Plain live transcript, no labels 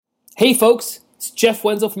Hey folks, it's Jeff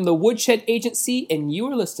Wenzel from the Woodshed Agency, and you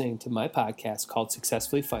are listening to my podcast called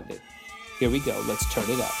Successfully Funded. Here we go, let's turn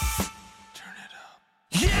it up. Turn it up.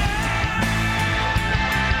 Yeah!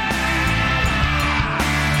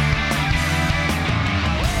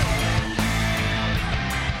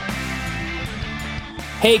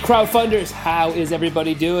 Hey crowdfunders, how is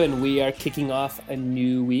everybody doing? We are kicking off a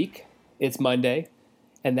new week. It's Monday,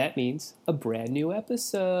 and that means a brand new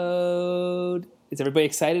episode. Is everybody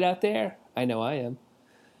excited out there? I know I am.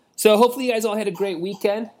 So hopefully you guys all had a great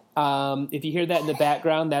weekend. If you hear that in the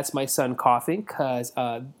background, that's my son coughing because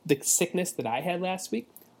the sickness that I had last week,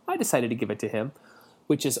 I decided to give it to him,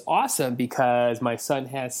 which is awesome because my son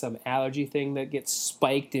has some allergy thing that gets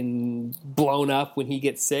spiked and blown up when he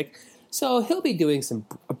gets sick. So he'll be doing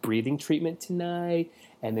a breathing treatment tonight,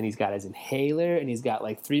 and then he's got his inhaler, and he's got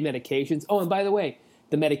like 3 medications. Oh, and by the way,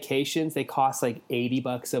 the medications, they cost like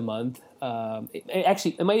 $80 a month.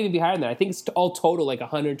 It might even be higher than that. I think it's all total like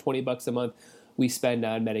 $120 a month we spend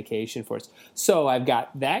on medication for us. So I've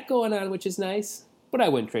got that going on, which is nice, but I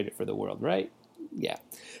wouldn't trade it for the world, right? Yeah.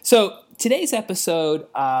 So today's episode,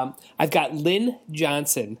 I've got Lynn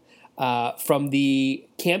Johnson from the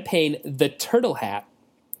campaign The Turtle Hat,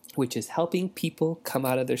 which is helping people come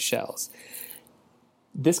out of their shells.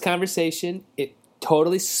 This conversation, it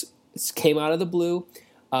totally came out of the blue.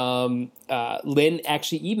 Lynn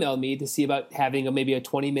actually emailed me to see about having maybe a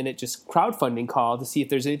 20-minute just crowdfunding call to see if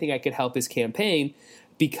there's anything I could help his campaign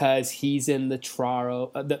because he's in the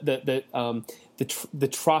trough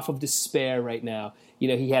of despair right now. You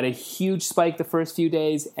know, he had a huge spike the first few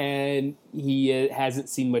days, and he hasn't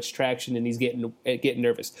seen much traction, and he's getting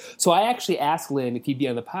nervous. So I actually asked Lynn if he'd be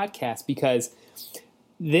on the podcast because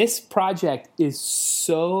this project is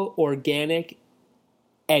so organic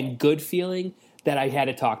and good feeling that I had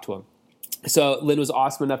to talk to him. So Lynn was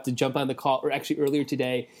awesome enough to jump on the call, or actually earlier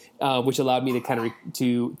today, which allowed me to kind of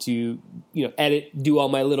to edit, do all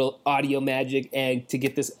my little audio magic, and to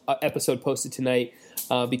get this episode posted tonight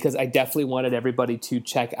because I definitely wanted everybody to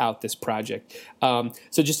check out this project.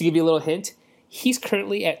 So just to give you a little hint, he's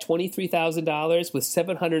currently at $23,000 with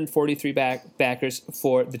 743 backers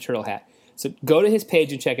for the Turtle Hat. So go to his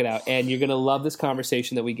page and check it out, and you're going to love this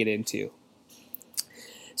conversation that we get into.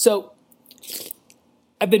 So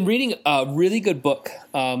I've been reading a really good book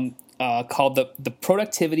called The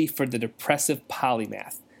Productivity for the Depressive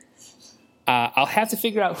Polymath. I'll have to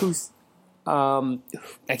figure out who's I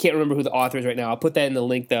can't remember who the author is right now. I'll put that in the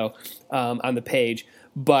link, though, on the page.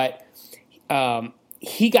 But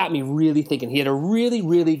he got me really thinking. He had a really,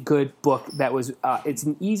 really good book that was it's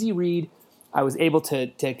an easy read. I was able to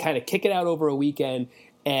kind of kick it out over a weekend,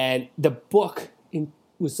 and the book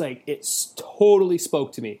was like, it totally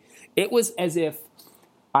spoke to me. It was as if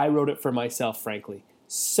I wrote it for myself, frankly.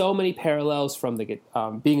 So many parallels from the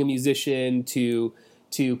being a musician to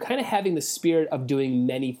kind of having the spirit of doing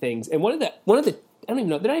many things. And one of the I don't even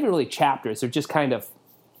know, they're not even really chapters, they're just kind of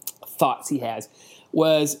thoughts he has,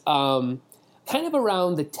 was kind of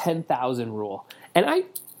around the 10,000 rule. And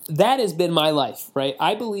that has been my life, right?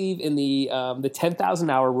 I believe in the 10,000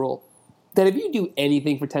 hour rule, that if you do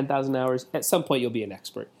anything for 10,000 hours, at some point you'll be an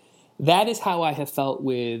expert. That is how I have felt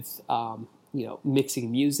with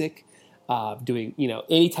mixing music, doing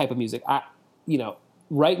any type of music.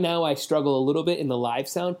 Right now I struggle a little bit in the live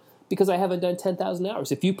sound because I haven't done 10,000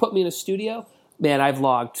 hours. If you put me in a studio, man, I've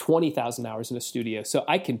logged 20,000 hours in a studio, so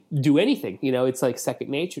I can do anything. It's like second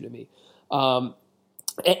nature to me. And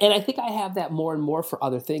I think I have that more and more for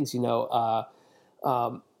other things. There's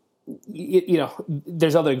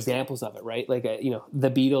other examples of it, right? Like,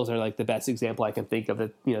 the Beatles are like the best example I can think of.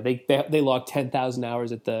 That they logged 10,000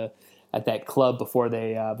 hours at that club before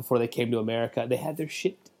they came to America. They had their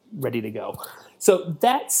shit ready to go. So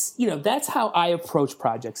that's how I approach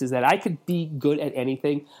projects, is that I could be good at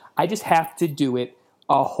anything. I just have to do it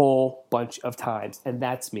a whole bunch of times, and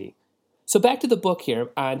that's me. So back to the book here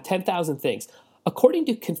on 10,000 things. According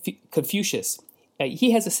to Confucius,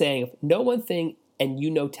 he has a saying of know one thing and you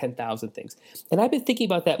know 10,000 things. And I've been thinking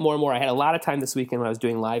about that more and more. I had a lot of time this weekend when I was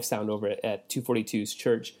doing live sound over at 242's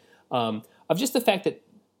church, of just the fact that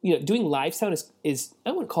doing live sound is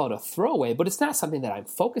I wouldn't call it a throwaway, but it's not something that I'm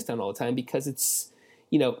focused on all the time because it's,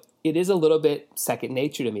 it is a little bit second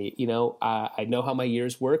nature to me. I know how my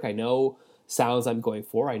ears work. I know sounds I'm going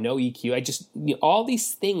for. I know EQ. I just, all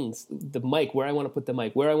these things, the mic, where I want to put the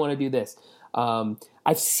mic, where I want to do this.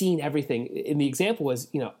 I've seen everything. And the example was,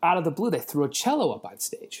 out of the blue, they threw a cello up on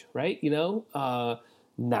stage, right?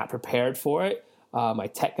 Not prepared for it. My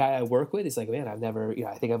tech guy I work with is like, man, I've never,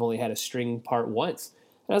 I think I've only had a string part once.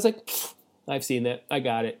 And I was like, I've seen that. I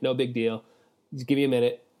got it. No big deal. Just give me a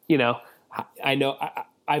minute. I know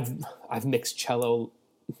I've mixed cello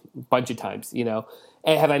a bunch of times, you know.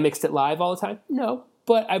 And have I mixed it live all the time? No,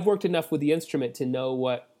 but I've worked enough with the instrument to know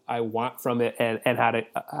what I want from it and how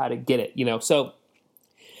to get it, you know. So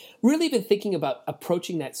really been thinking about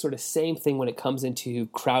approaching that sort of same thing when it comes into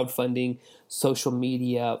crowdfunding, social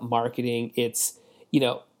media, marketing. It's, you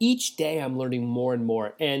know, each day I'm learning more and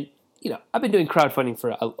more. And, you know, I've been doing crowdfunding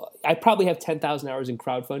I probably have 10,000 hours in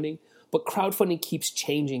crowdfunding, but crowdfunding keeps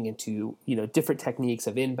changing into, you know, different techniques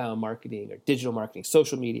of inbound marketing or digital marketing,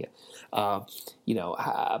 social media,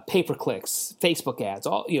 pay-per-clicks, Facebook ads,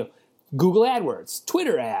 all, you know, Google AdWords,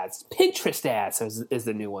 Twitter ads, Pinterest ads is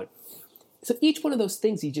the new one. So each one of those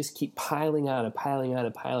things, you just keep piling on and piling on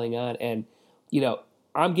and piling on. And, you know,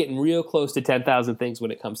 I'm getting real close to 10,000 things when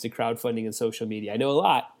it comes to crowdfunding and social media. I know a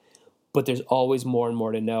lot, but there's always more and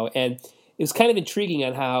more to know. And it was kind of intriguing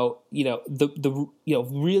on how, you know, the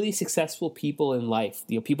really successful people in life,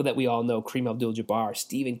 you know, people that we all know, Kareem Abdul-Jabbar,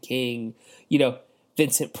 Stephen King, you know,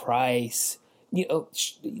 Vincent Price, you know,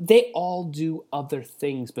 they all do other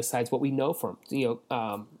things besides what we know from, you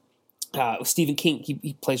know, Stephen King,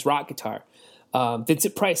 he plays rock guitar.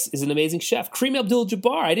 Vincent Price is an amazing chef. Kareem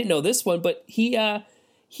Abdul-Jabbar, I didn't know this one, but he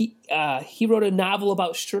wrote a novel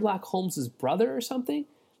about Sherlock Holmes' brother or something.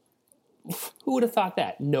 Who would have thought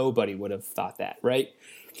that? Nobody would have thought that, right?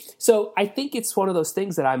 So I think it's one of those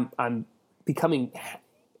things that I'm becoming.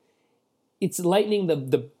 It's lightening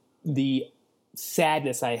the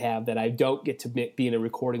sadness I have that I don't get to be in a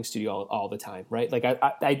recording studio all the time, right? Like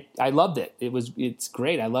I loved it. It's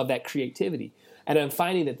great. I love that creativity. And I'm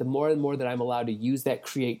finding that the more and more that I'm allowed to use that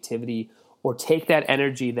creativity or take that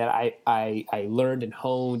energy that I learned and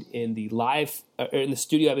honed in the live, or in the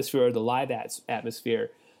studio atmosphere or the live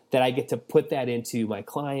atmosphere, that I get to put that into my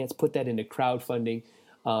clients, put that into crowdfunding,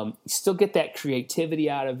 still get that creativity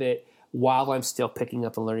out of it while I'm still picking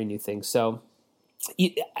up and learning new things. So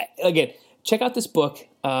again, check out this book.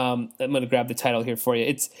 I'm going to grab the title here for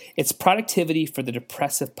you. It's Productivity for the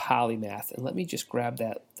Depressive Polymath. And let me just grab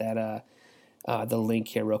the link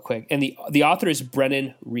here real quick. And the author is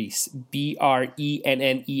Brennan Reece,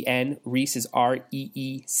 Brennen. Reece is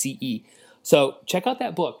Reece. So check out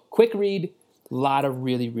that book. Quick read, a lot of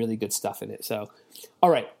really, really good stuff in it. So, all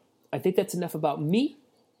right. I think that's enough about me.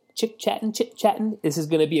 Chit-chatting. This is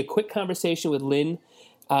going to be a quick conversation with Lynn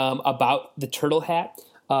about the turtle hat.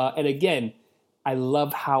 And again, I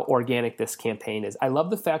love how organic this campaign is. I love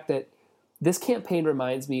the fact that this campaign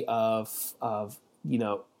reminds me of you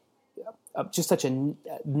know, just such a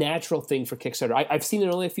natural thing for Kickstarter. I've seen it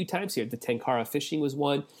only a few times here. The Tenkara fishing was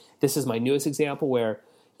one. This is my newest example where,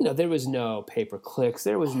 you know, there was no pay-per-clicks.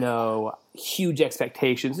 There was no huge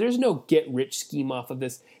expectations. There's no get-rich scheme off of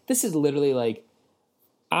this. This is literally like,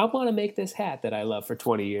 I want to make this hat that I love for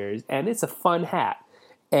 20 years, and it's a fun hat.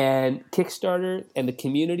 And Kickstarter and the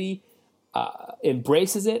community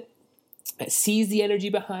embraces it, sees the energy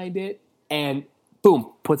behind it, and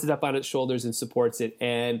boom, puts it up on its shoulders and supports it.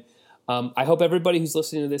 And I hope everybody who's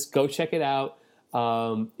listening to this, go check it out.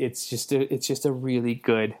 It's just a really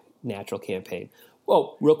good natural campaign.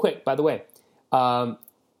 Whoa, real quick, by the way,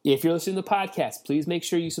 if you're listening to the podcast, please make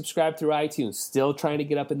sure you subscribe through iTunes. Still trying to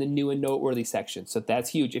get up in the new and noteworthy section, so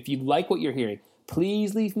that's huge. If you like what you're hearing,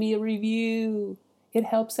 please leave me a review. It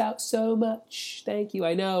helps out so much. Thank you.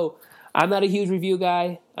 I know I'm not a huge review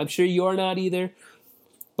guy. I'm sure you're not either.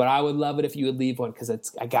 But I would love it if you would leave one, because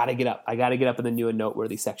I gotta get up. I gotta get up in the new and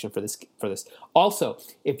noteworthy section for this. Also,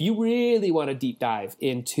 if you really want to deep dive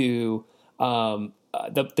into the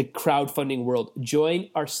crowdfunding world, join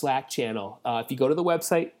our Slack channel. If you go to the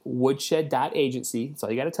website woodshed.agency, that's all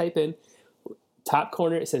you got to type in. Top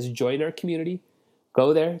corner, it says join our community.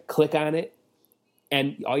 Go there, click on it,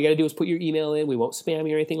 and all you got to do is put your email in. We won't spam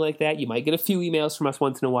you or anything like that. You might get a few emails from us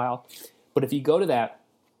once in a while, but if you go to that,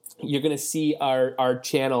 you're going to see our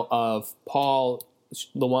channel of Paul,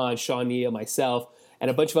 Lawan, Sean Neal, myself,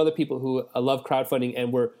 and a bunch of other people who love crowdfunding,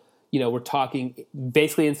 and we're talking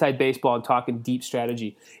basically inside baseball and talking deep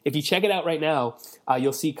strategy. If you check it out right now,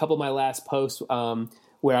 you'll see a couple of my last posts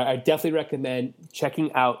where I definitely recommend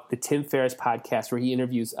checking out the Tim Ferriss podcast, where he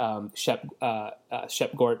interviews Shep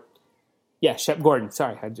Gordon. Yeah, Shep Gordon.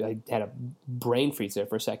 Sorry, I had a brain freeze there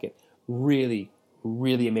for a second. Really,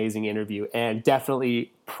 really amazing interview, and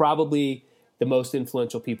definitely probably the most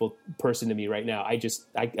influential person to me right now. I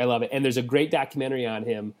love it. And there's a great documentary on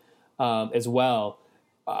him as well,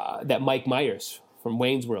 that Mike Myers from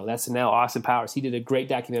Wayne's World, SNL, Austin Powers, he did a great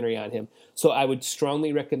documentary on him. So I would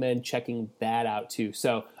strongly recommend checking that out too.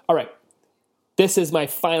 So, all right, this is my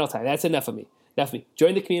final time. That's enough of me.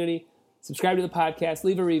 Join the community, subscribe to the podcast,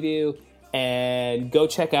 leave a review, and go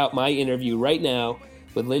check out my interview right now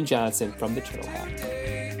with Lynn Johnson from the Turtle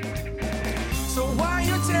Hat.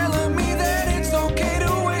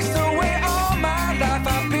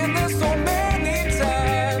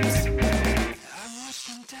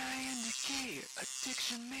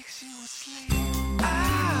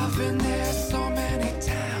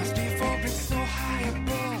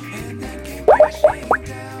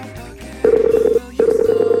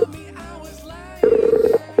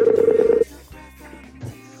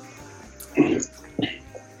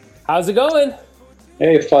 How's it going?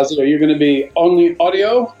 Hey, Fuzzy, are you going to be only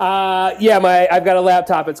audio? Yeah, I've got a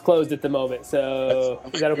laptop. It's closed at the moment, so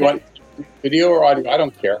is that okay? Video or audio? I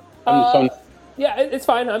don't care. Yeah, it's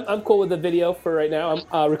fine. I'm cool with the video for right now.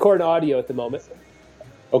 I'm recording audio at the moment.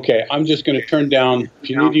 Okay, I'm just going to turn down, if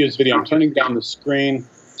you need to use video, I'm turning down the screen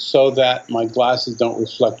so that my glasses don't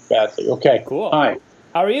reflect badly. Okay, Cool. Hi.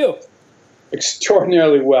 How are you?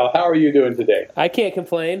 Extraordinarily well. How are you doing today? I can't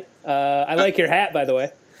complain. I like your hat, by the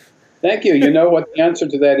way. Thank you. You know what the answer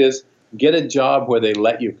to that is? Get a job where they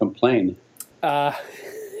let you complain.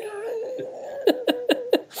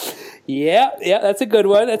 Yeah, that's a good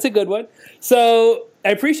one. So I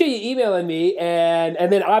appreciate you emailing me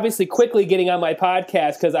and then obviously quickly getting on my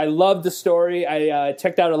podcast because I love the story. I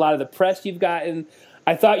checked out a lot of the press you've gotten.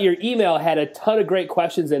 I thought your email had a ton of great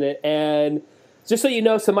questions in it. And just so you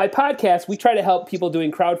know, so my podcast, we try to help people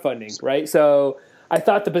doing crowdfunding, right? So I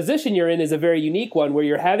thought the position you're in is a very unique one where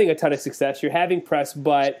you're having a ton of success, you're having press,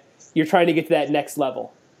 but you're trying to get to that next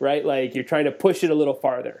level, right? Like you're trying to push it a little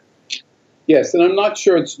farther. Yes, and I'm not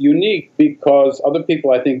sure it's unique because other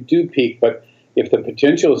people, I think, do peak, but if the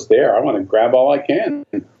potential is there, I want to grab all I can.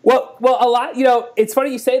 Well, a lot, it's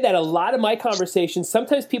funny you say that. A lot of my conversations,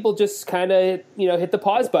 sometimes people just kind of, hit the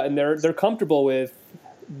pause button. They're comfortable with,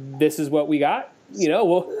 this is what we got.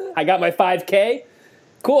 I got my 5K.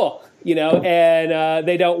 Cool. And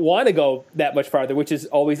they don't want to go that much farther, which is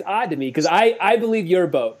always odd to me because I believe your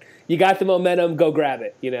boat. You got the momentum, go grab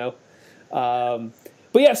it,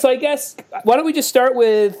 But yeah, so I guess, why don't we just start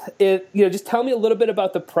with, just tell me a little bit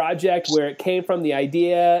about the project, where it came from, the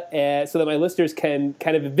idea, and so that my listeners can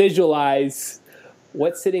kind of visualize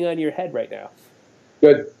what's sitting on your head right now.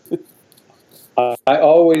 Good. I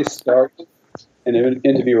always start an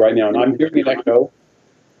interview right now, and I'm hearing an echo.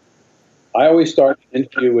 I always start an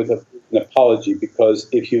interview with an apology because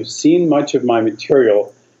if you've seen much of my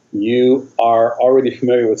material, you are already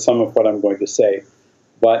familiar with some of what I'm going to say.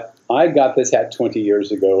 But I got this hat 20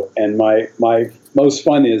 years ago, and my most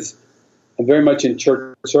fun is I'm very much in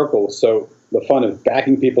church circles, so the fun of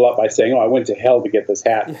backing people up by saying, I went to hell to get this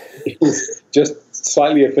hat is just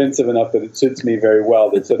slightly offensive enough that it suits me very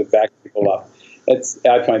well to sort of back people up.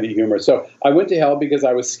 I find it humorous. So I went to hell because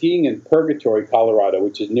I was skiing in Purgatory, Colorado,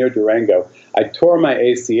 which is near Durango. I tore my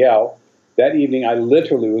ACL. That evening, I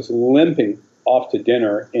literally was limping off to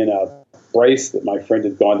dinner in a brace that my friend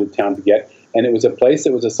had gone to town to get. And it was a place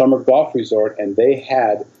that was a summer golf resort, and they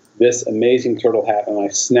had this amazing turtle hat, and I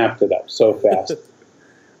snapped it up so fast.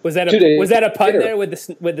 Was that a pun there with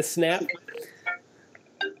the snap?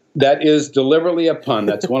 That is deliberately a pun.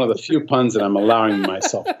 That's one of the few puns that I'm allowing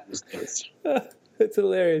myself these days. That's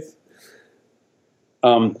hilarious.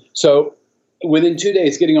 So within 2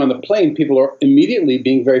 days getting on the plane, people are immediately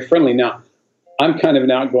being very friendly. Now, I'm kind of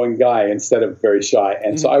an outgoing guy instead of very shy,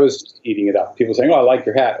 and so I was just eating it up. People saying, I like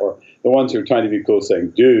your hat, or the ones who are trying to be cool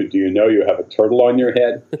saying, dude, do you know you have a turtle on your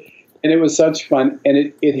head? And it was such fun,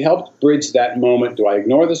 and it helped bridge that moment. Do I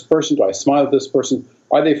ignore this person? Do I smile at this person?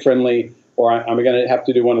 Are they friendly? Or am I going to have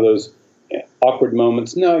to do one of those awkward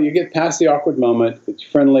moments? No, you get past the awkward moment. It's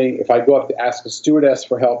friendly. If I go up to ask a stewardess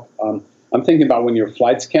for help, I'm thinking about when your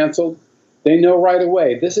flight's canceled. They know right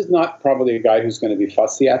away, this is not probably a guy who's going to be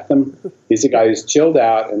fussy at them. He's a guy who's chilled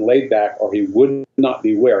out and laid back, or he would not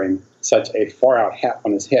be wearing such a far-out hat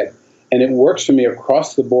on his head. And it works for me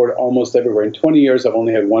across the board almost everywhere. In 20 years, I've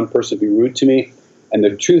only had one person be rude to me. And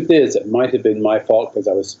the truth is, it might have been my fault because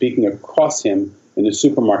I was speaking across him in the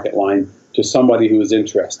supermarket line to somebody who was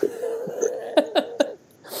interested.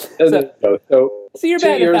 So you're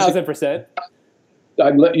batting 1,000%.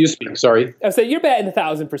 I'd let you speak, sorry. I said you're batting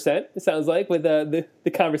 1,000%, it sounds like, with the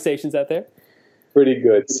conversations out there. Pretty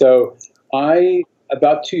good. So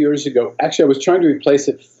about 2 years ago, actually I was trying to replace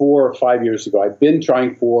it 4 or 5 years ago. I've been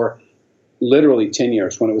trying for literally 10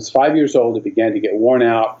 years. When it was 5 years old, it began to get worn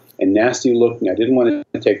out and nasty looking. I didn't want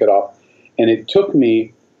to take it off. And it took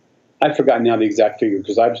me, I've forgotten now the exact figure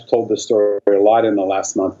because I've told this story a lot in the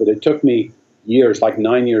last month, but it took me years, like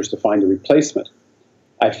 9 years, to find a replacement.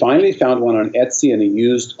 I finally found one on Etsy in a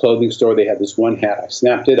used clothing store. They had this one hat. I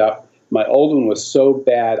snapped it up. My old one was so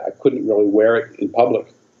bad I couldn't really wear it in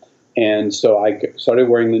public. And so I started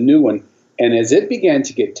wearing the new one. And as it began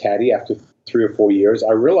to get tatty after 3 or 4 years,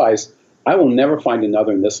 I realized I will never find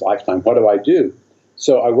another in this lifetime. What do I do?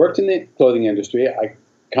 So I worked in the clothing industry. I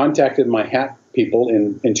contacted my hat people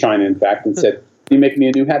in China, in fact, and said, can you make me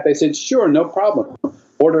a new hat? They said, sure, no problem.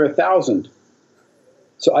 Order 1,000.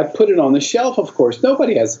 So I put it on the shelf, of course.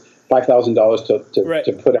 Nobody has $5,000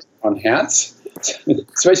 to put on hats,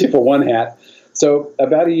 especially for one hat. So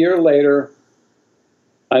about a year later,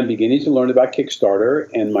 I'm beginning to learn about Kickstarter,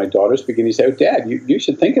 and my daughter's beginning to say, "Oh, Dad, you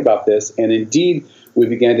should think about this." And indeed, we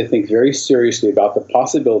began to think very seriously about the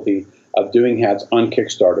possibility of doing hats on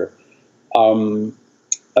Kickstarter.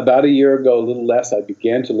 About a year ago, a little less, I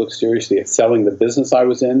began to look seriously at selling the business I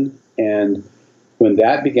was in. And when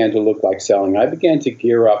that began to look like selling, I began to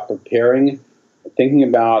gear up, preparing, thinking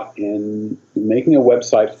about, and making a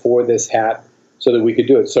website for this hat so that we could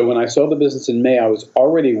do it. So when I sold the business in May, I was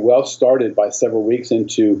already well started by several weeks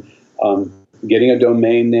into getting a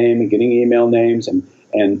domain name and getting email names and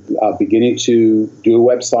beginning to do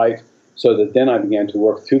a website, so that then I began to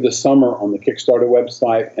work through the summer on the Kickstarter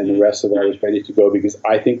website, and the rest of it was ready to go because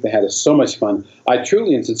I think the hat is so much fun. I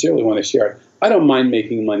truly and sincerely want to share it. I don't mind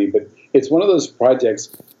making money, but it's one of those projects.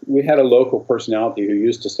 We had a local personality who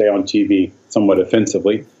used to say on TV, somewhat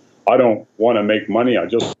offensively, "I don't want to make money, I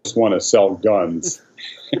just want to sell guns."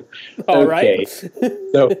 All right.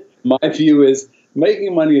 So my view is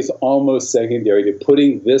making money is almost secondary to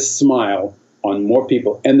putting this smile on more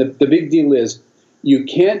people. And the big deal is you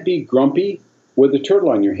can't be grumpy with a turtle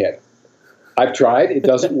on your head. I've tried. It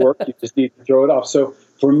doesn't work. You just need to throw it off. So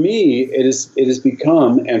for me, it has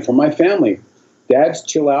become, and for my family, Dad's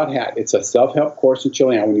Chill Out hat. It's a self-help course in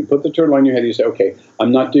chilling out. When you put the turtle on your head, you say, okay,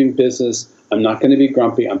 I'm not doing business. I'm not going to be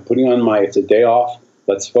grumpy. I'm putting on it's a day off.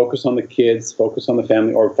 Let's focus on the kids, focus on the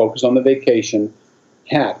family, or focus on the vacation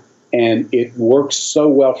hat. And it works so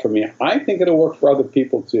well for me. I think it'll work for other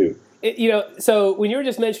people too. So when you were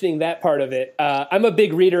just mentioning that part of it, I'm a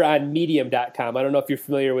big reader on Medium.com. I don't know if you're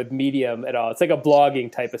familiar with Medium at all. It's like a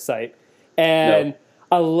blogging type of site. And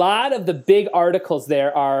a lot of the big articles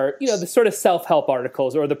there are, the sort of self-help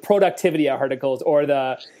articles or the productivity articles or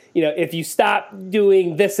the, if you stop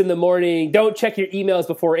doing this in the morning, don't check your emails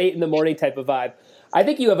before 8 in the morning type of vibe. I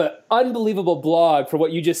think you have an unbelievable blog for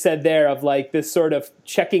what you just said there of like this sort of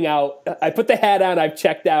checking out. I put the hat on, I've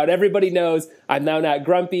checked out. Everybody knows I'm now not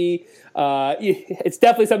grumpy. It's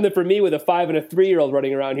definitely something for me with a 5 and a 3-year-old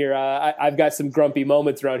running around here. I've got some grumpy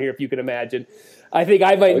moments around here, if you can imagine. I think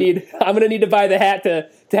I'm going to need to buy the hat to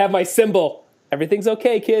have my symbol. Everything's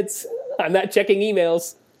okay, kids. I'm not checking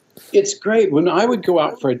emails. It's great. When I would go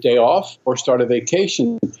out for a day off or start a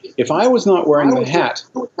vacation, if I was not wearing the hat,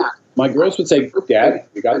 my girls would say, "Dad,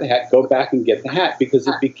 you got the hat, go back and get the hat," because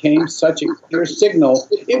it became such a clear signal.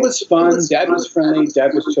 It was fun. Dad was friendly.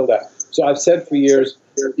 Dad was chilled out. So I've said for years,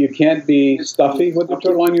 you can't be stuffy with the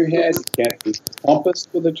turtle on your head. You can't be pompous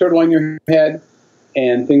with the turtle on your head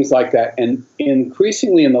and things like that. And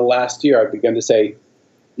increasingly in the last year, I've begun to say,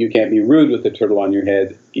 you can't be rude with the turtle on your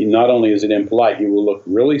head. Not only is it impolite, you will look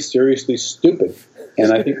really seriously stupid.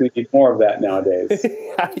 And I think we need more of that nowadays.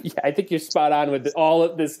 Yeah, I think you're spot on with all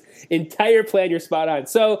of this entire plan. You're spot on.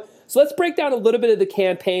 So let's break down a little bit of the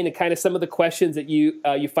campaign and kind of some of the questions that you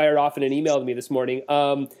fired off in an email to me this morning.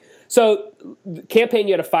 So the campaign,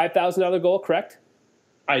 you had a $5,000 goal, correct?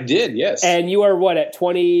 I did, yes. And you are what, at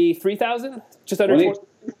 23,000? Just under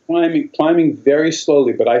 20? Climbing very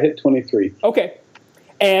slowly, but I hit 23. Okay.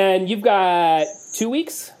 And you've got 2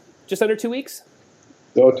 weeks? Just under 2 weeks?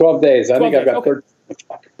 So 12 days. I think I've got 13.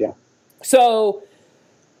 Yeah. So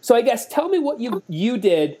I guess tell me what you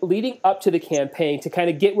did leading up to the campaign to kind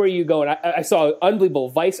of get where you go. And I saw an unbelievable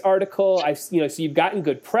Vice article. So you've gotten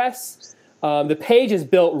good press. The page is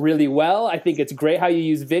built really well. I think it's great how you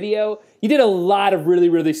use video. You did a lot of really,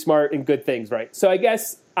 really smart and good things, right? So I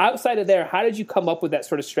guess outside of there, how did you come up with that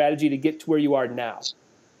sort of strategy to get to where you are now?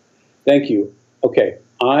 Thank you. Okay.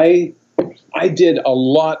 I did a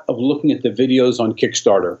lot of looking at the videos on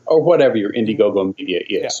Kickstarter or whatever your Indiegogo media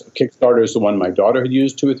is. Yeah. Kickstarter is the one my daughter had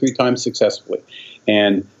used 2 or 3 times successfully.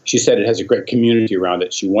 And she said it has a great community around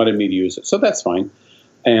it. She wanted me to use it. So that's fine.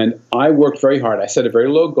 And I worked very hard. I set a very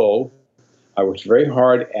low goal. I worked very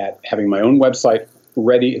hard at having my own website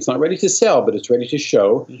ready. It's not ready to sell, but it's ready to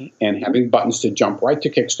show, and having buttons to jump right to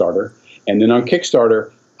Kickstarter. And then on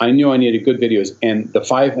Kickstarter, I knew I needed good videos. And the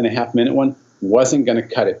 5.5-minute one wasn't going to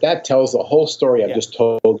cut it. That tells the whole story I've just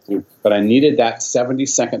told you. But I needed that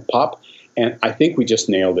 70-second pop, and I think we just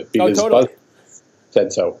nailed it because totally. Buzz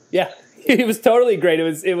said so. Yeah, it was totally great.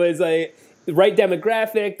 It was a right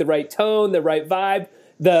demographic, the right tone, the right vibe,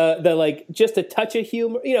 the like just a touch of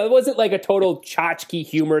humor. It wasn't like a total tchotchke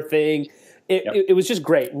humor thing. It was just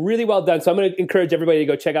great, really well done. So I'm going to encourage everybody to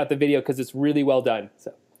go check out the video because it's really well done.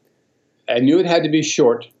 So. I knew it had to be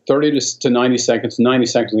short, 30 to 90 seconds, 90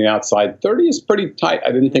 seconds on the outside. 30 is pretty tight.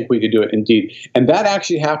 I didn't think we could do it, indeed. And that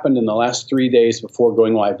actually happened in the last 3 days before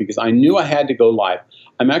going live because I knew I had to go live.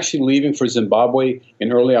 I'm actually leaving for Zimbabwe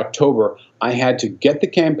in early October. I had to get the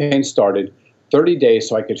campaign started 30 days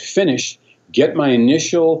so I could finish, get my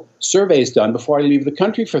initial surveys done before I leave the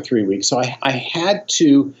country for 3 weeks. So I had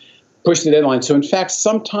to push the deadline. So in fact,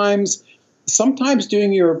 sometimes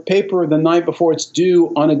doing your paper the night before it's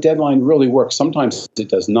due on a deadline really works. Sometimes it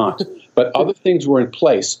does not. But other things were in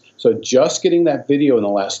place. So just getting that video in the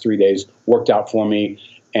last 3 days worked out for me,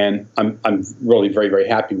 and I'm really very, very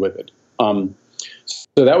happy with it.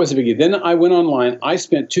 So that was a biggie. Then I went online. I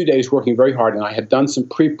spent 2 days working very hard, and I had done some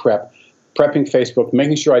prepping Facebook,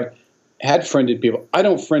 making sure I had friended people. I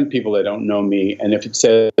don't friend people that don't know me. And if it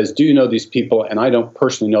says, do you know these people? And I don't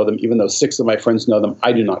personally know them, even though 6 of my friends know them,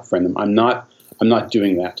 I do not friend them. I'm not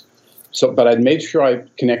doing that. So, but I'd made sure I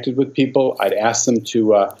connected with people. I'd asked them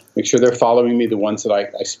to make sure they're following me, the ones that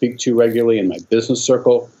I speak to regularly in my business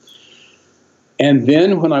circle. And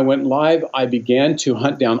then when I went live, I began to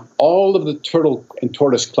hunt down all of the turtle and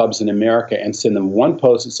tortoise clubs in America and send them one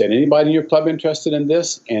post that said, anybody in your club interested in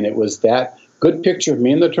this? And it was that good picture of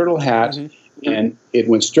me in the turtle hat, and it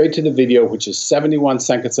went straight to the video, which is 71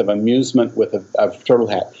 seconds of amusement with a turtle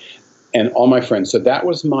hat, and all my friends. So that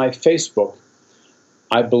was my Facebook.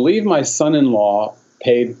 I believe my son-in-law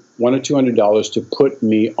paid $100 or $200 to put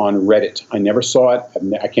me on Reddit. I never saw it.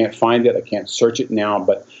 I can't find it. I can't search it now,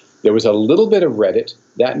 but there was a little bit of Reddit.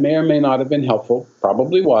 That may or may not have been helpful.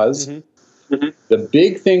 Probably was. The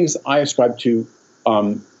big things I ascribe to,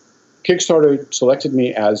 Kickstarter selected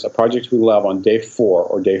me as a project we love on day 4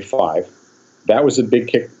 or day 5. That was a big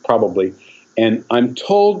kick, probably. And I'm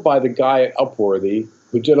told by the guy at Upworthy,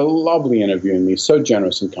 who did a lovely interview in me, so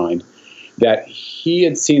generous and kind, that he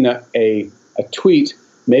had seen a tweet,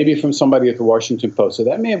 maybe from somebody at the Washington Post. So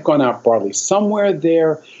that may have gone out broadly. Somewhere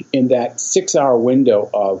there in that 6-hour window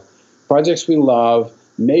of projects we love,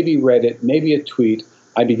 maybe Reddit, maybe a tweet,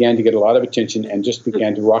 I began to get a lot of attention and just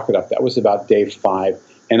began to rocket up. That was about day 5.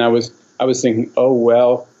 And I was thinking, oh,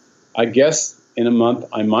 well, I guess in a month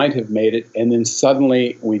I might have made it. And then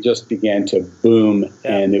suddenly we just began to boom.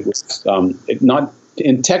 Yeah. And it was not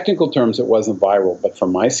in technical terms, it wasn't viral, but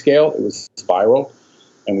from my scale, it was viral.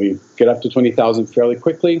 And we get up to 20,000 fairly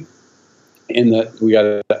quickly. And we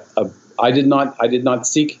got I did not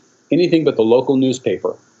seek anything but the local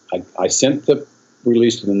newspaper. I sent the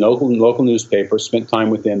release to the local newspaper, spent time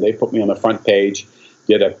with them. They put me on the front page,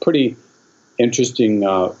 did a pretty interesting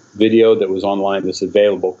video that was online that's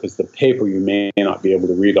available, because the paper you may not be able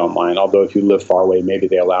to read online, although if you live far away, maybe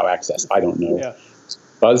they allow access. I don't know. Yeah.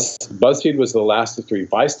 BuzzFeed was the last of 3.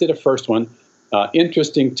 Vice did a first one.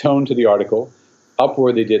 Interesting tone to the article.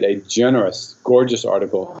 Upworthy did a generous, gorgeous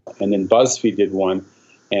article, and then BuzzFeed did one.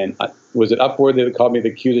 And was it Upworthy that called me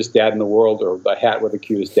the cutest dad in the world, or the hat with the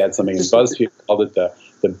cutest dad, something? And BuzzFeed called it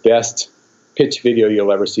the best pitch video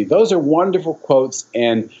you'll ever see. Those are wonderful quotes,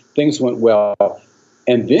 and things went well.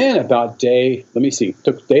 And then about day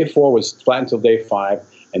 4 was flat until day 5,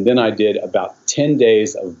 and then I did about 10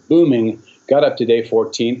 days of booming, got up to day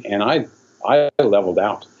 14, and I leveled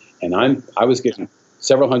out. And I was getting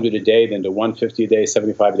several hundred a day, then to 150 a day,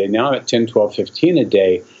 75 a day. Now I'm at 10, 12, 15 a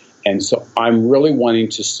day. And so I'm really wanting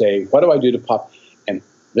to say, what do I do to pop? And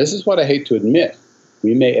this is what I hate to admit.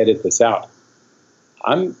 We may edit this out.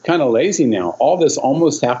 I'm kind of lazy now. All this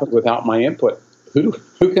almost happened without my input. Who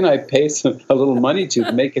can I pay a little money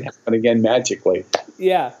to make it happen again magically?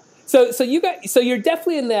 Yeah. So you're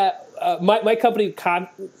definitely in that. My company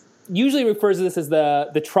usually refers to this as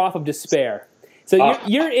the trough of despair. So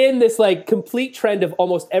you're in this like complete trend of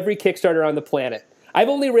almost every Kickstarter on the planet. I've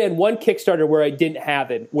only ran one Kickstarter where I didn't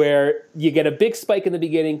have it, where you get a big spike in the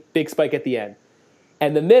beginning, big spike at the end.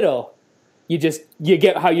 And the middle, you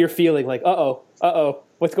get how you're feeling, like, uh-oh,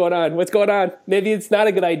 what's going on? Maybe it's not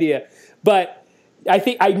a good idea. But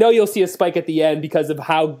I know you'll see a spike at the end because of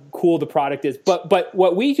how cool the product is. But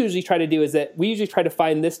what we usually try to do is that we usually try to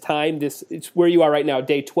find this time, it's where you are right now,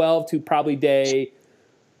 day 12 to probably day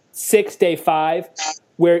 6, day 5,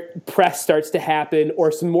 where press starts to happen,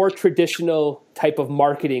 or some more traditional type of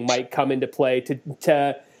marketing might come into play to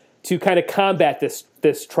kind of combat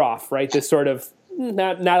this trough, right? This sort of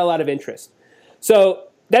not a lot of interest. So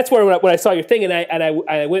that's where when I saw your thing, and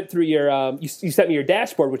I went through your you sent me your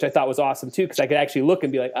dashboard, which I thought was awesome too, because I could actually look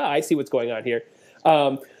and be like, I see what's going on here.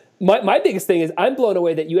 My biggest thing is I'm blown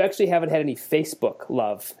away that you actually haven't had any Facebook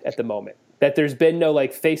love at the moment. That there's been no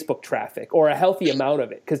like Facebook traffic or a healthy amount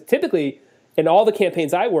of it, because typically in all the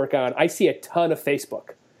campaigns I work on, I see a ton of Facebook.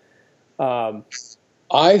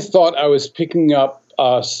 I thought I was picking up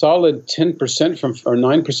a solid 10% or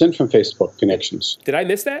 9% from Facebook connections. Did I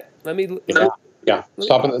miss that? Yeah.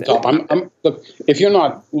 Stop at the top. Look, if you're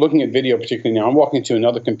not looking at video particularly now, I'm walking to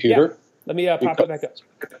another computer. Yeah. Let me pop it back up.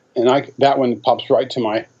 And that one pops right to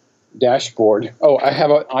my dashboard. Oh, I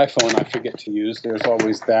have an iPhone I forget to use. There's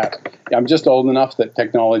always that. I'm just old enough that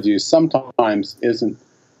technology sometimes isn't,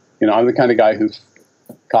 I'm the kind of guy who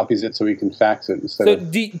copies it so he can fax it instead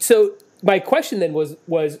of... So my question then was,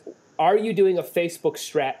 are you doing a Facebook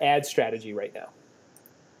ad strategy right now?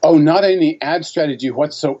 Oh, not any ad strategy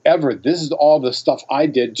whatsoever. This is all the stuff I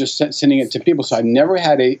did, just sending it to people. So I never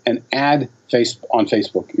had an ad on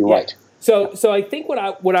Facebook. You're right. So I think what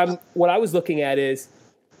I was looking at is,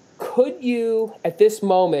 could you at this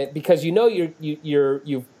moment, because you've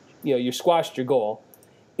squashed your goal,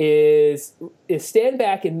 is stand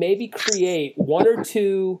back and maybe create one or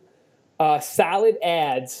two solid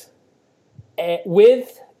ads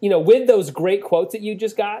with those great quotes that you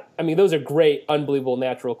just got. I mean, those are great, unbelievable,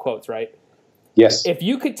 natural quotes, right? Yes. If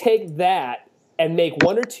you could take that and make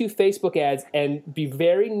one or two Facebook ads and be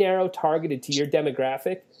very narrow targeted to your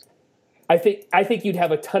demographic, I think you'd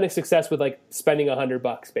have a ton of success with like spending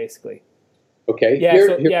 $100 basically. Okay.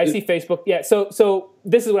 Yeah. I see Facebook. Yeah. So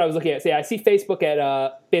this is what I was looking at. I see Facebook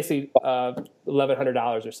at basically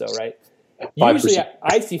 $1,100 or so, right? 5%. Usually,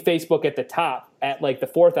 I see Facebook at the top at like the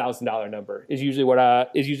 $4,000 number is usually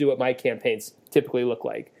what my campaigns typically look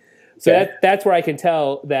like. So Okay. that's where I can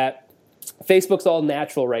tell that Facebook's all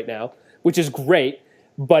natural right now, which is great.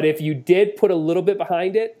 But if you did put a little bit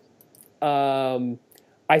behind it,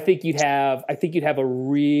 I think you'd have a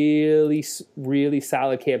really, really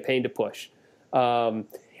solid campaign to push. And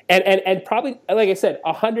probably, like I said,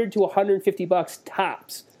 $100 to $150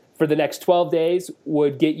 tops for the next 12 days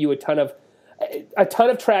would get you a ton of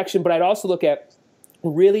traction. But I'd also look at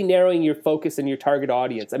really narrowing your focus and your target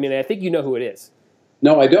audience. I mean, I think you know who it is.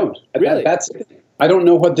 No, I don't. Really? I don't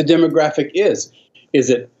know what the demographic is. Is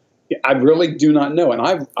it? I really do not know.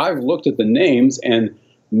 And I've looked at the names, and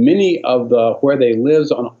many of where they live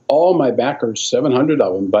on all my backers, 700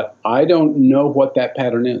 of them, but I don't know what that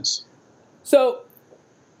pattern is. So,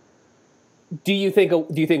 do you think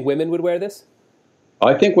women would wear this?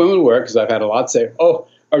 I think women wear it because I've had a lot say, or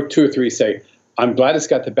two or three say, I'm glad it's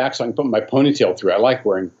got the back so I can put my ponytail through. I like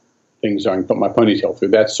wearing things so I can put my ponytail through,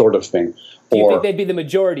 that sort of thing. Do you think they'd be the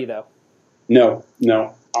majority, though? No.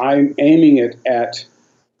 I'm aiming it at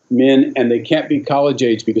men, and they can't be college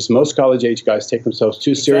age because most college age guys take themselves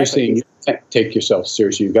too seriously, and you can't take yourself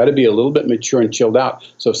seriously. You've got to be a little bit mature and chilled out.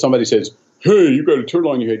 So if somebody says, hey, you got a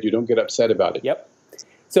turtle on your head, you don't get upset about it. Yep.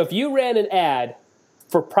 So if you ran an ad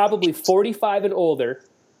for probably 45 and older,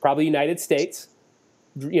 probably United States,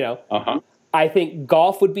 I think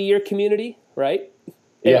golf would be your community, right?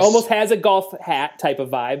 It Yes. almost has a golf hat type of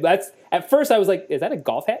vibe. At first I was like, is that a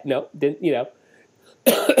golf hat? No, didn't.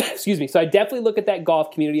 Excuse me. So I definitely look at that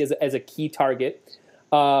golf community as a key target.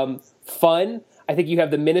 Fun. I think you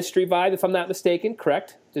have the ministry vibe, if I'm not mistaken.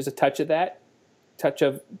 Correct. There's a touch of that.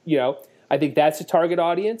 I think that's a target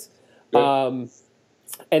audience. Good.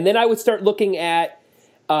 And then I would start looking at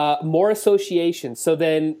more associations. So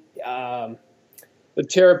then, The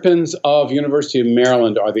Terrapins of University of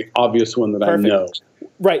Maryland are the obvious one that Perfect. I know.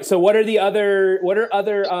 right. So what are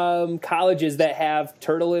other colleges that have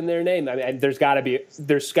turtle in their name? I mean, there's got to be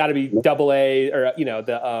double A or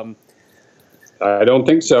I don't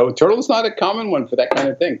think so. Turtle's not a common one for that kind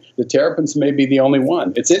of thing. The Terrapins may be the only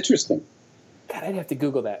one. It's interesting. God, I'd have to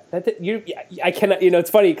Google that. I cannot. It's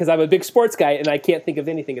funny because I'm a big sports guy and I can't think of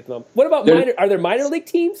anything at the moment. What about are there minor league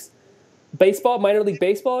teams? Minor league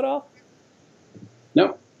baseball at all?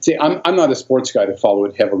 No. See, I'm not a sports guy to follow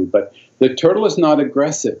it heavily, but the turtle is not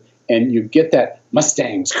aggressive, and you get that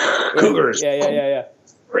Mustangs, Cougars, Yeah.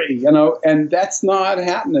 and that's not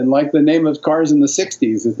happening like the name of cars in the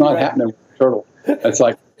 60s. It's not happening with the turtle. It's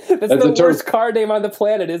like that's the worst car name on the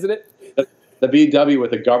planet, isn't it? The VW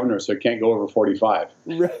with a governor, so it can't go over 45.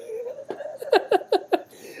 Right.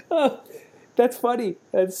 Oh, that's funny.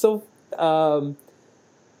 That's so. I'm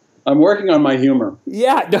working on my humor.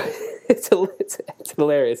 Yeah, no, it's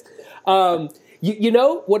hilarious.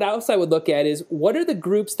 What else I would look at is what are the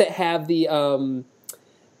groups that have the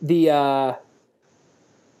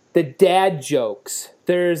dad jokes.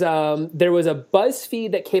 There was a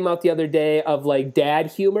BuzzFeed that came out the other day of like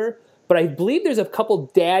dad humor, but I believe there's a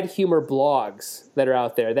couple dad humor blogs that are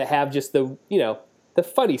out there that have just the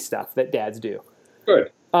funny stuff that dads do.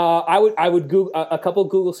 Good. I would Google a couple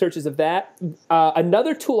Google searches of that.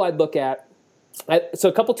 Another tool I'd look at. So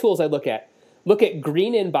a couple tools I'd look at. Look at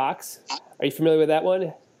Green Inbox. Are you familiar with that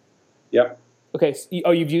one? Yep. Okay.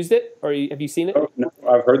 You've used it, or have you seen it? Oh, no,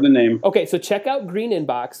 I've heard the name. Okay, so check out Green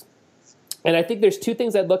Inbox. And I think there's two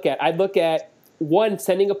things I'd look at. I'd look at, one,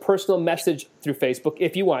 sending a personal message through Facebook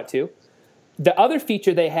if you want to. The other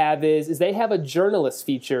feature they have is they have a journalist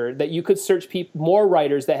feature that you could search more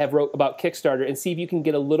writers that have wrote about Kickstarter and see if you can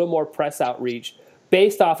get a little more press outreach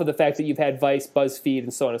based off of the fact that you've had Vice, BuzzFeed,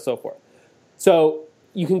 and so on and so forth. So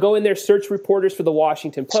you can go in there, search reporters for the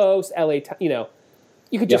Washington Post, LA,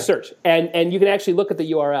 you could just search, and you can actually look at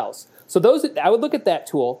the URLs. So I would look at that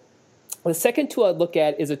tool. The second tool I'd look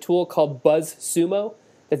at is a tool called BuzzSumo.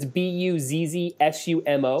 That's BuzzSumo.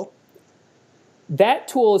 That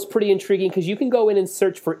tool is pretty intriguing because you can go in and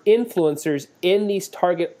search for influencers in these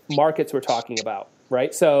target markets we're talking about,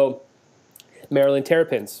 right? So Marilyn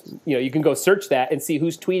Terrapins, you can go search that and see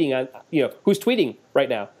who's tweeting who's tweeting right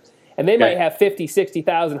now. And they might have 50,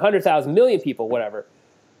 60,000, 100,000, million people, whatever.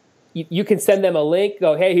 You can send them a link,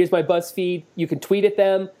 go, hey, here's my BuzzFeed. You can tweet at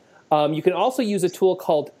them. You can also use a tool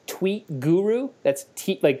called Tweet Guru. That's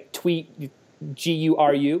tweet,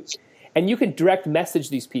 Guru. And you can direct message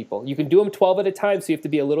these people. You can do them 12 at a time, so you have to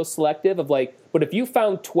be a little selective but if you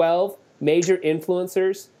found 12 major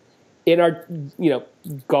influencers in our,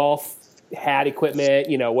 golf hat equipment,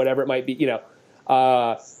 whatever it might be,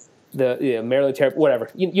 Maryland Terrapin, whatever,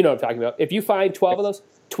 you know what I'm talking about. If you find 12 of those,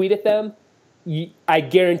 tweet at them. I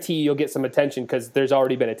guarantee you'll get some attention because there's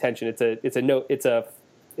already been attention. It's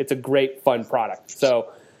a great fun product. So,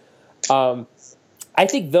 I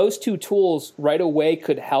think those two tools right away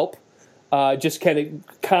could help. Just kind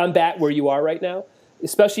of combat where you are right now,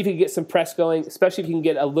 especially if you can get some press going, especially if you can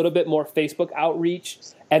get a little bit more Facebook outreach.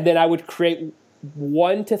 And then I would create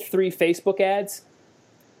 1 to 3 Facebook ads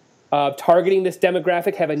targeting this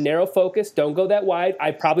demographic, have a narrow focus. Don't go that wide.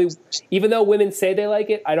 I probably, even though women say they like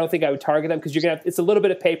it, I don't think I would target them because it's a little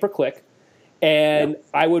bit of pay-per-click. And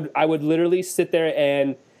I would literally sit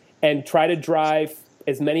there and try to drive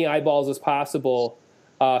as many eyeballs as possible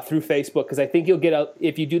through Facebook, because I think you'll get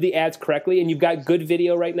if you do the ads correctly, and you've got good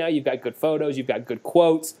video right now, you've got good photos, you've got good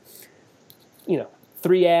quotes,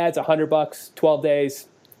 3 ads, $100, 12 days,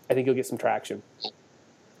 I think you'll get some traction.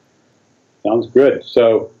 Sounds good.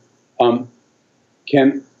 So,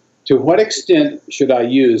 to what extent should I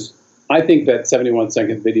use, I think that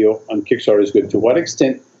 71-second video on Kickstarter is good. To what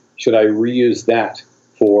extent should I reuse that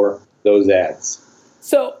for those ads?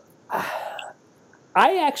 So,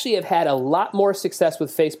 I actually have had a lot more success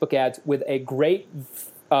with Facebook ads with a great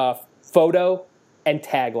photo and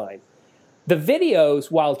tagline. The videos,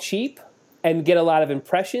 while cheap and get a lot of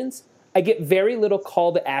impressions, I get very little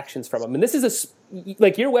call to actions from them. And this is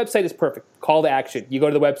your website is perfect. Call to action. You go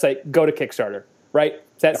to the website, go to Kickstarter, right?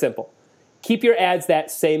 It's that simple. Keep your ads that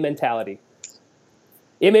same mentality.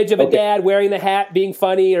 Image of a dad wearing the hat, being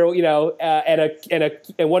funny, or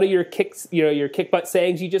and one of your kicks, your kick butt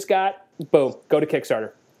sayings you just got. Boom, go to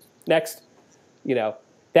Kickstarter. Next,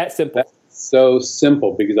 that simple. That's so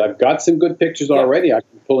simple because I've got some good pictures already I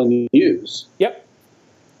can pull and use. Yep.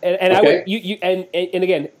 And I would and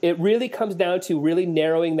again, it really comes down to really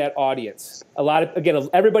narrowing that audience.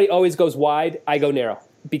 Everybody always goes wide. I go narrow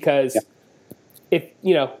because if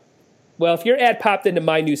your ad popped into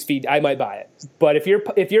my newsfeed, I might buy it. But if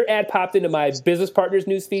your ad popped into my business partner's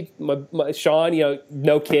newsfeed, my Sean,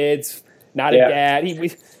 no kids, not a dad,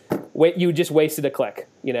 you just wasted a click,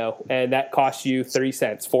 and that costs you 30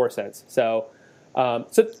 cents, 4 cents. So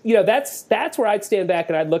that's where I'd stand back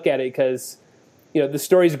and I'd look at it because, the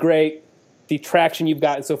story's great, the traction you've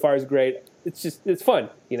gotten so far is great. It's fun,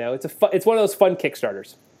 it's one of those fun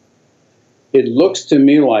Kickstarters. It looks to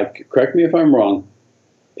me like, correct me if I'm wrong,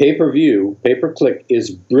 pay-per-view, pay-per-click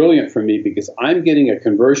is brilliant for me because I'm getting a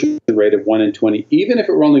conversion rate of 1 in 20, even if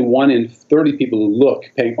it were only 1 in 30 people who look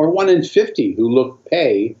paying, or 1 in 50 who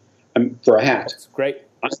pay for a hat. That's great.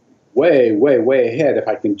 I'm way, way, way ahead. If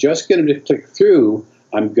I can just get them to click through,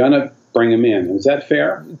 I'm gonna bring them in. Is that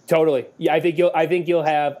fair? Totally. Yeah, I think you'll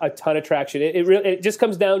have a ton of traction. It just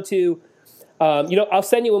comes down to, I'll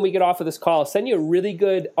send you when we get off of this call. I'll send you a really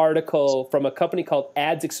good article from a company called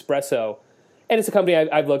Ads Espresso. And it's a company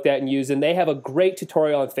I've looked at and used, and they have a great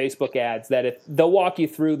tutorial on Facebook ads that they'll walk you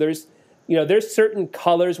through. There's certain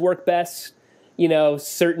colors work best,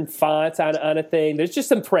 certain fonts on a thing. There's just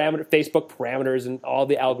some Facebook parameters and all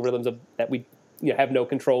the algorithms that we have no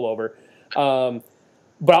control over.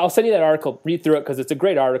 But I'll send you that article. Read through it because it's a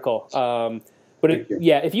great article.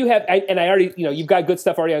 If you have, and I already, you've got good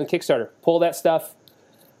stuff already on Kickstarter. Pull that stuff,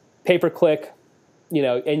 pay-per-click,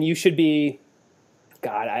 and you should be,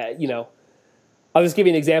 I'll just give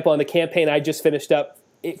you an example. On the campaign I just finished up,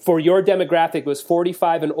 for your demographic, it was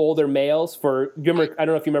 45 and older males. I don't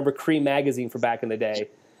know if you remember Cream Magazine from back in the day.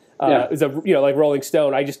 It was like Rolling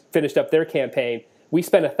Stone. I just finished up their campaign. We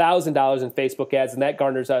spent $1,000 in Facebook ads, and that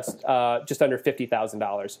garners us just under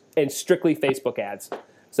 $50,000 in strictly Facebook ads.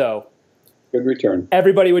 So Good return.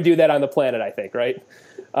 Everybody would do that on the planet, I think, right?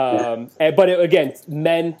 But again,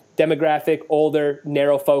 men, demographic, older,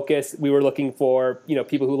 narrow focus. We were looking for,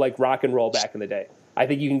 people who like rock and roll back in the day. I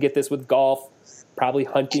think you can get this with golf. Probably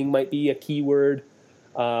hunting might be a keyword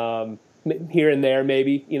here and there,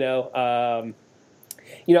 maybe. I'll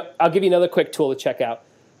give you another quick tool to check out.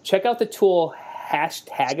 Check out the tool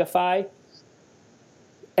Hashtagify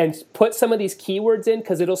and put some of these keywords in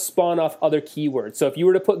because it'll spawn off other keywords. So if you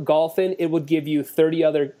were to put golf in, it would give you 30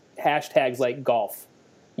 other hashtags like golf,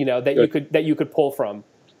 that you could pull from.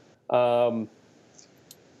 I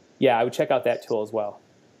would check out that tool as well.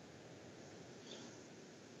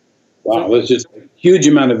 Wow, there's just a huge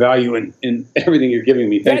amount of value in everything you're giving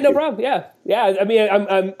me. Thank you. No problem. Yeah. I mean,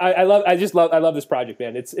 I love this project,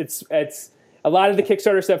 man. It's a lot of the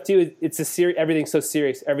Kickstarter stuff too. It's everything's so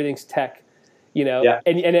serious. Everything's tech, Yeah.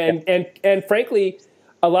 And frankly,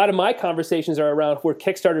 a lot of my conversations are around where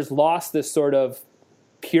Kickstarter's lost this sort of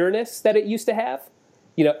pureness that it used to have.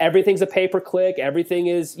 Everything's a pay-per-click. Everything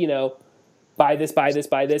is, buy this, buy this,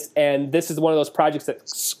 buy this. And this is one of those projects that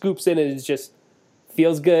scoops in and it just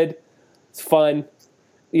feels good. It's fun,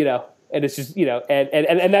 and it's just,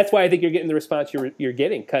 and that's why I think you're getting the response you're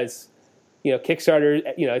getting because,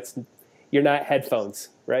 Kickstarter, you're not headphones,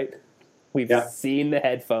 right? We've seen the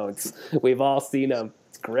headphones. We've all seen them.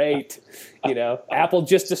 It's great. Apple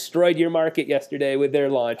just destroyed your market yesterday with their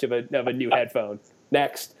launch of a new headphone.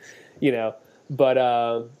 Next,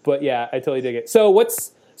 but yeah, I totally dig it. So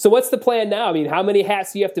what's the plan now? I mean, how many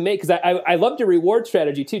hats do you have to make? Because I loved your reward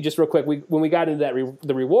strategy too. Just real quick, when we got into that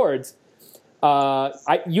the rewards,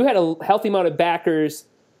 you had a healthy amount of backers.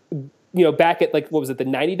 Back at what was it, the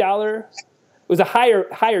 $90? It was a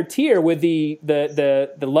higher tier with the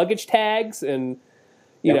luggage tags and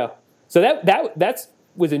so that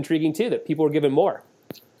was intriguing too, that people were giving more.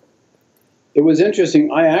 It was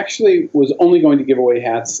interesting. I actually was only going to give away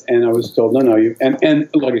hats, and I was told no, and a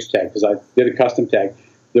luggage tag because I did a custom tag.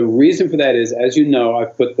 The reason for that is, as you know,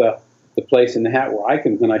 I've put the place in the hat where I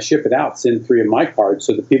can, when I ship it out, send 3 of my cards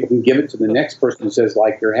so that people can give it to the next person who says,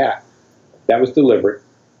 like your hat. That was deliberate.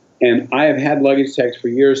 And I have had luggage tags for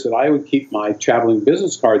years that I would keep my traveling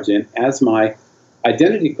business cards in as my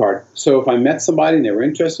identity card. So if I met somebody and they were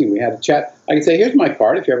interested and we had a chat, I could say, here's my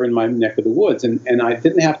card if you're ever in my neck of the woods. And I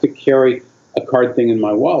didn't have to carry a card thing in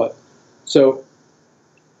my wallet. So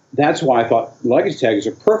that's why I thought luggage tags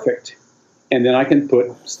are perfect. And then I can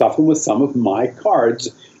stuff them with some of my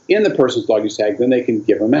cards in the person's luggage tag, then they can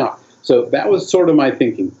give them out. So that was sort of my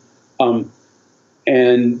thinking.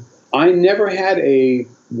 And I never had a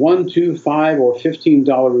 $1, $2, $5, or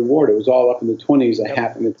 $15 reward. It was all up in the 20s, a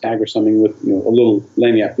hat and a tag or something with a little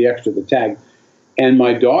lanyard, the extra, the tag. And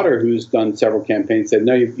my daughter, who's done several campaigns, said,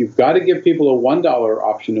 no, you've got to give people a $1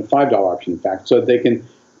 option, a $5 option, in fact, so they can.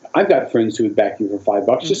 I've got friends who would back you for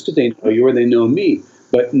 $5 just because they know you or they know me,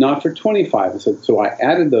 but not for 25. So I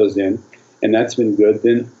added those in, and that's been good.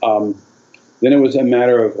 Then it was a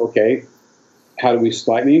matter of, okay, how do we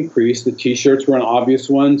slightly increase? The T-shirts were an obvious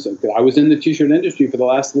one. So I was in the T-shirt industry for the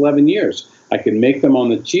last 11 years. I could make them on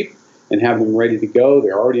the cheap and have them ready to go.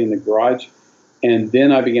 They're already in the garage. And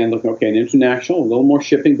then I began looking, okay, an international, a little more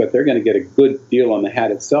shipping, but they're going to get a good deal on the hat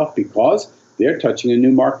itself because they're touching a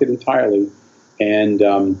new market entirely. And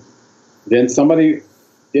then somebody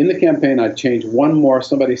in the campaign, I changed one more.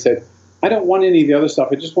 Somebody said, I don't want any of the other stuff.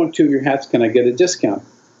 I just want 2 of your hats. Can I get a discount?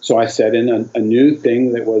 So I set in a new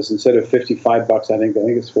thing that was, instead of $55, I think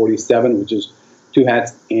it's 47, which is 2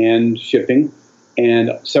 hats and shipping.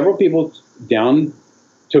 And several people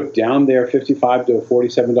took down their $55 to a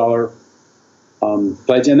 $47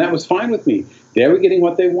 pledge, and that was fine with me. They were getting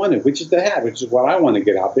what they wanted, which is the hat, which is what I want to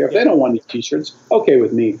get out there. If they don't want any T-shirts, okay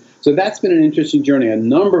with me. So that's been an interesting journey. A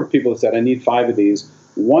number of people have said, I need 5 of these.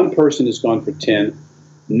 One person has gone for 10.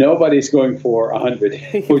 Nobody's going for 100,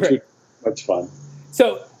 which was much fun.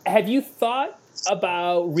 So have you thought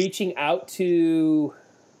about reaching out to,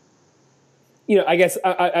 I guess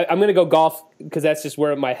I'm going to go golf because that's just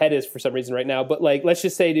where my head is for some reason right now. But let's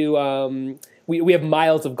just say we have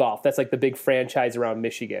Miles of Golf. That's like the big franchise around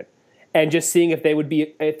Michigan. And just seeing if they would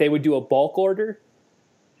do a bulk order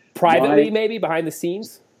privately, maybe behind the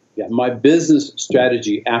scenes. Yeah, my business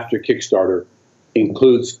strategy after Kickstarter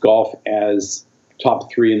includes golf as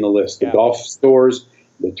top 3 in the list. The golf stores,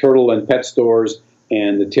 the turtle and pet stores,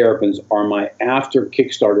 and the Terrapins are my after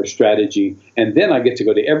Kickstarter strategy. And then I get to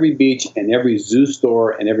go to every beach and every zoo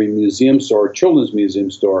store and every museum store, children's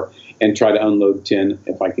museum store, and try to unload 10,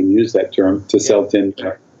 if I can use that term, to sell 10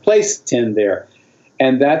 there. Place 10 there.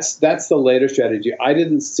 And that's the later strategy. I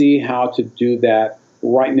didn't see how to do that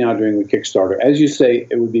right now during the Kickstarter. As you say,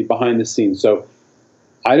 it would be behind the scenes. So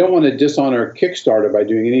I don't want to dishonor Kickstarter by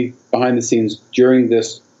doing any behind the scenes during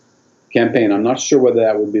this campaign. I'm not sure whether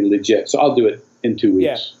that would be legit, so I'll do it in 2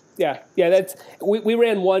 weeks. Yeah. That's we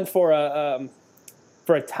ran one for a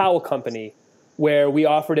towel company where we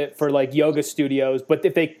offered it for like yoga studios, but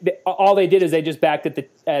if they all they did is they just backed at the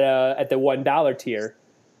 $1 tier.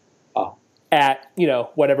 Oh. At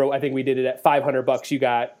whatever, I think we did it at $500. You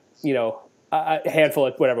got a handful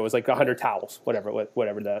of whatever it was, like 100 towels,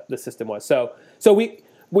 whatever the system was. So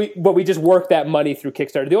we just worked that money through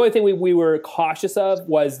Kickstarter. The only thing we were cautious of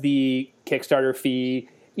was the Kickstarter fee,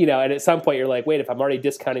 and at some point you're like, wait, if I'm already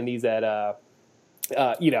discounting these at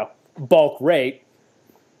bulk rate,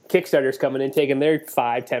 Kickstarter's coming in taking their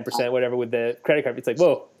 5-10% whatever with the credit card. It's like,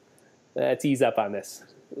 whoa, let's ease up on this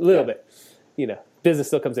a little bit. Business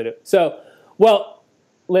still comes into it. So, well,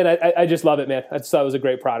 Lynn, I just love it, man. I just thought it was a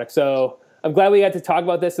great product. So I'm glad we got to talk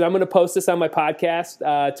about this, and I'm going to post this on my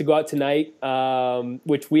podcast to go out tonight,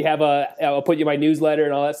 which we have I'll put you in my newsletter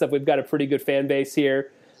and all that stuff. We've got a pretty good fan base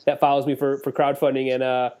here that follows me for crowdfunding, and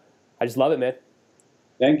I just love it, man.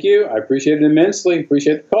 Thank you. I appreciate it immensely.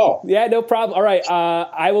 Appreciate the call. Yeah, no problem. All right,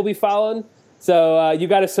 I will be following. So you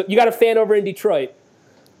got a fan over in Detroit.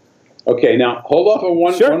 Okay, now hold off on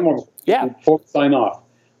one more. Yeah. Before we sign off,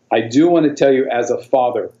 I do want to tell you, as a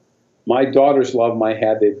father, my daughters love my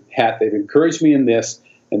hat. They've encouraged me in this,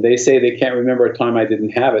 and they say they can't remember a time I didn't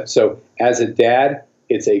have it. So, as a dad,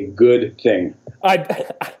 it's a good thing.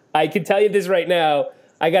 I can tell you this right now.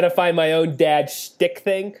 I got to find my own dad shtick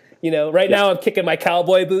thing. Right now I'm kicking my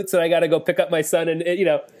cowboy boots, and I got to go pick up my son, and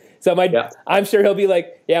So I'm sure he'll be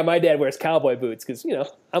like, yeah, my dad wears cowboy boots because,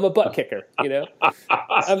 I'm a butt kicker,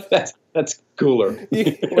 That's cooler.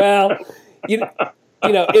 Well,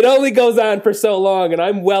 it only goes on for so long, and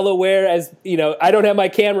I'm well aware as, I don't have my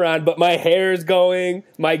camera on, but my hair's going,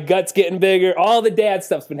 my gut's getting bigger. All the dad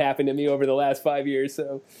stuff's been happening to me over the last 5 years.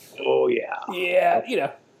 So, oh, yeah.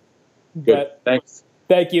 Yeah, Good. But, thanks.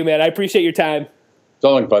 Thank you, man. I appreciate your time.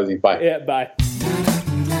 So long, Buzzy. Bye. Yeah, bye.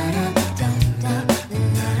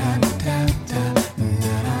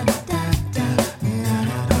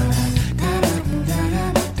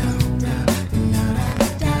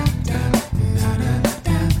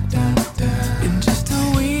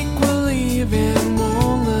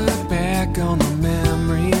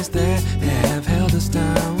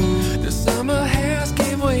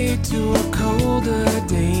 To a colder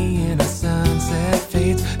day and a sunset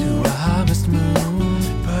fades to a harvest moon.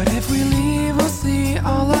 But if we leave, we'll see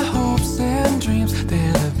all our hopes and dreams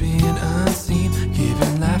that have been unseen,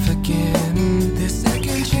 given life again. This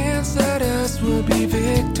second chance at us will be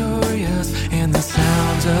victorious, and the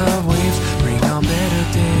sounds of waves bring on better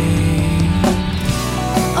days.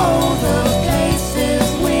 All the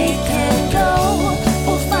places we can go,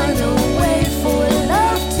 we'll find a way for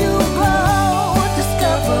love to grow.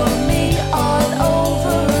 Discover me all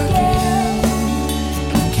over again.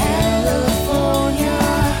 In California,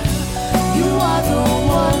 you are the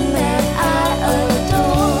one that I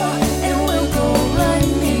adore, and we'll go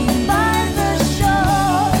running by the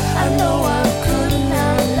shore. I know I could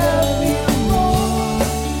not love you more.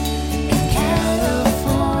 In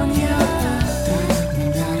California.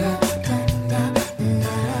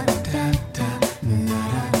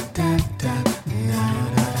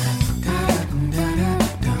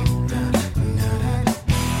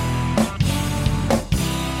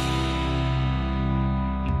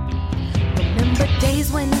 Remember days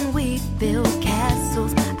when we built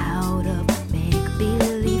castles out of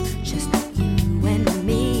make-believe, just you and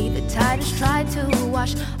me. The tide has tried to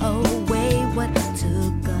wash away what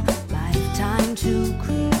took a lifetime to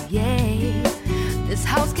create.